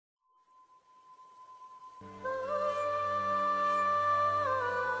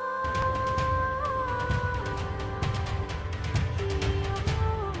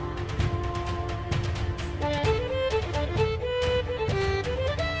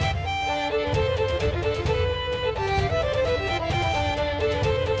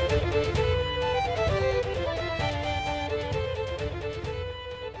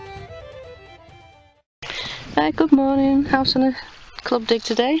Right, good morning. House on a club dig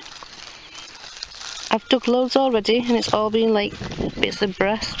today. I've dug loads already and it's all been like bits of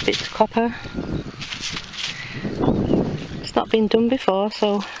brass, bits of copper. It's not been done before,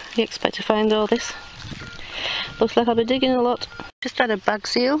 so you expect to find all this. Looks like I'll be digging a lot. Just had a bag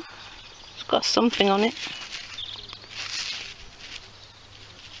seal. It's got something on it.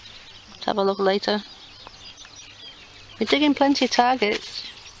 Let's have a look later. We're digging plenty of targets.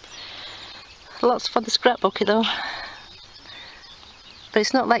 Lots for the scrap bucket though. But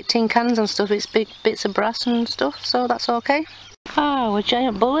it's not like tin cans and stuff, it's big bits of brass and stuff, so that's okay. Oh, a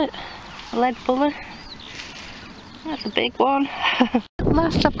giant bullet. A lead bullet. That's a big one.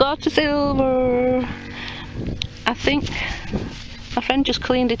 Last I've got a silver. I think my friend just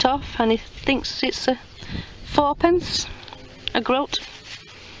cleaned it off and he thinks it's a 4p a groat.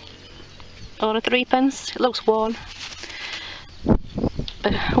 Or a 3p. It looks worn.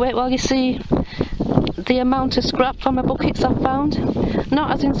 But wait while you see the amount of scrap from my buckets I've found.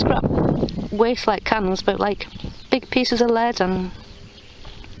 Not as in scrap waste like cans, but like big pieces of lead, and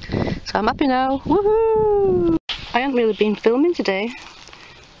so I'm happy now. Woohoo! I haven't really been filming today.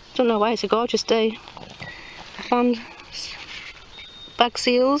 Don't know why, it's a gorgeous day. I found bag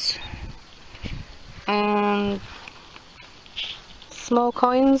seals and small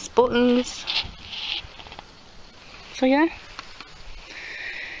coins, buttons. So yeah.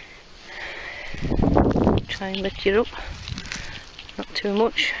 Try and lift you up, not too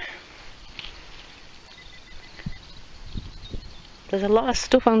much. There's a lot of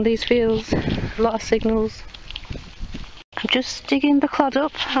stuff on these fields, a lot of signals. I'm just digging the clod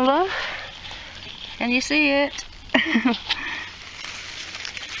up. Hello? Can you see it?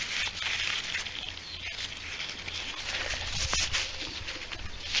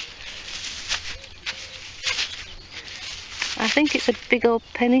 I think it's a big old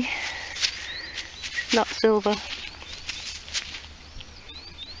penny. Not silver.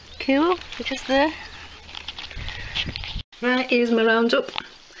 Cool, we're just there. Right, here's my roundup.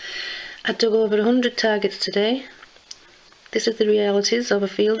 I dug over 100 targets today. This is the realities of a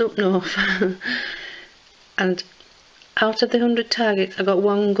field up north. And out of the 100 targets, I got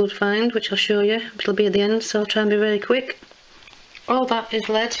one good find, which I'll show you. It'll be at the end, so I'll try and be very quick. All that is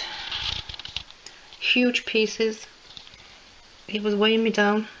lead. Huge pieces. It was weighing me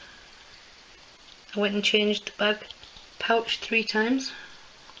down. I went and changed the bag pouch 3 times.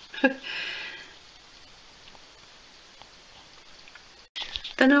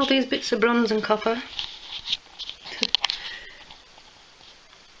 Then all these bits of bronze and copper.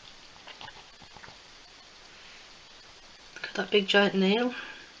 Look at that big giant nail.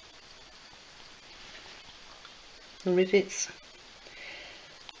 The rivets.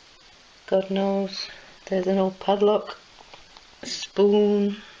 God knows. There's an old padlock. A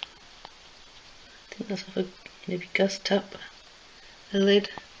spoon. I think that's off a maybe gas tap, a lid,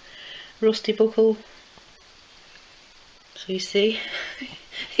 rusty buckle. So you see,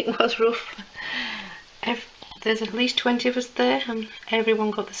 it was rough. There's at least 20 of us there and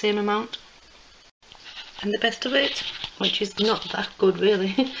everyone got the same amount. And the best of it, which is not that good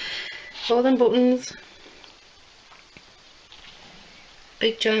really, all them buttons,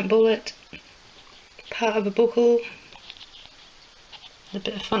 big giant bullet, part of a buckle, a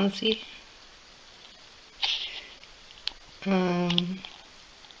bit of fancy. I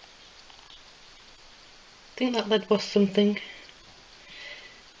think that lead was something.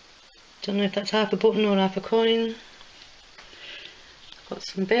 Don't know if that's half a button or half a coin. Got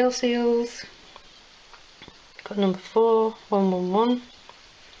some bail seals. Got number 4, 111.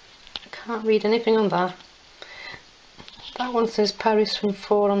 I can't read anything on that. That one says Paris from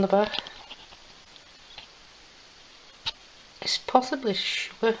 4 on the back. It's possibly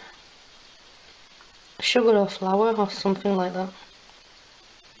sugar or flour or something like that.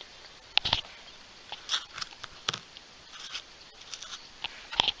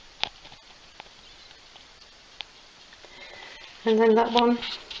 And then that one,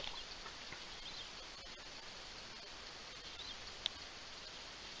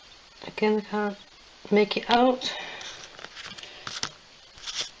 again I can't make it out.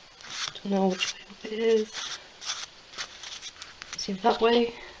 Don't know which way it is. Is it that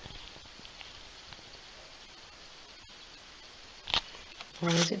way? Or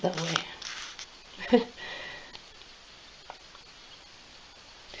is it that way?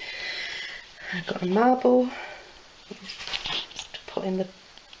 I've got a marble to put in the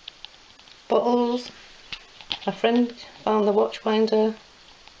bottles. My friend found the watch winder.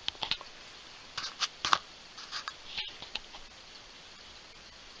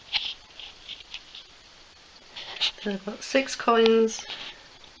 Then I've got 6 coins,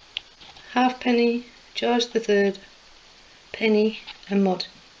 half penny, George III, penny and mud.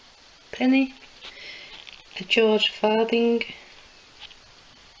 Penny, a George farthing.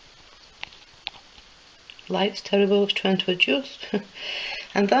 Light's terrible, I was trying to adjust.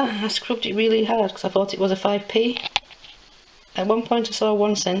 And that, I scrubbed it really hard because I thought it was a 5p. At one point I saw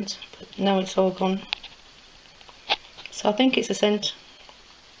 1 cent, but now it's all gone. So I think it's a cent.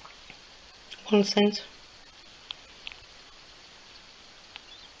 1 cent.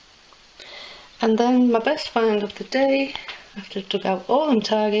 And then my best find of the day, after I took out all them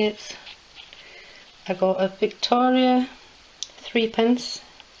targets, I got a Victoria 3p.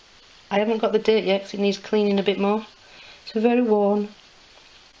 I haven't got the date yet because it needs cleaning a bit more. It's very worn.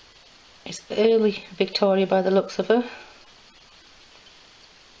 It's early Victoria by the looks of her.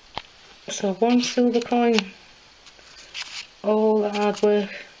 So 1 silver coin. All the hard work.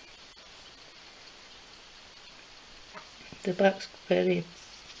 The back's very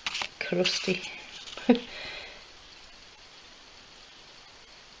crusty.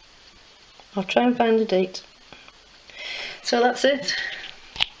 I'll try and find a date. So that's it.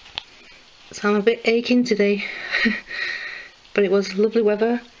 So I'm a bit aching today. But it was lovely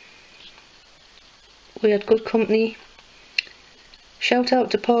weather. We had good company. Shout out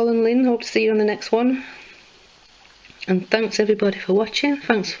to Paul and Lynn, hope to see you on the next one. And thanks everybody for watching,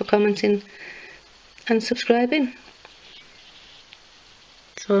 thanks for commenting and subscribing.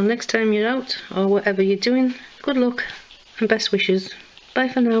 So next time you're out, or whatever you're doing, good luck and best wishes. Bye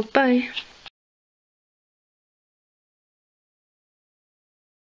for now, bye.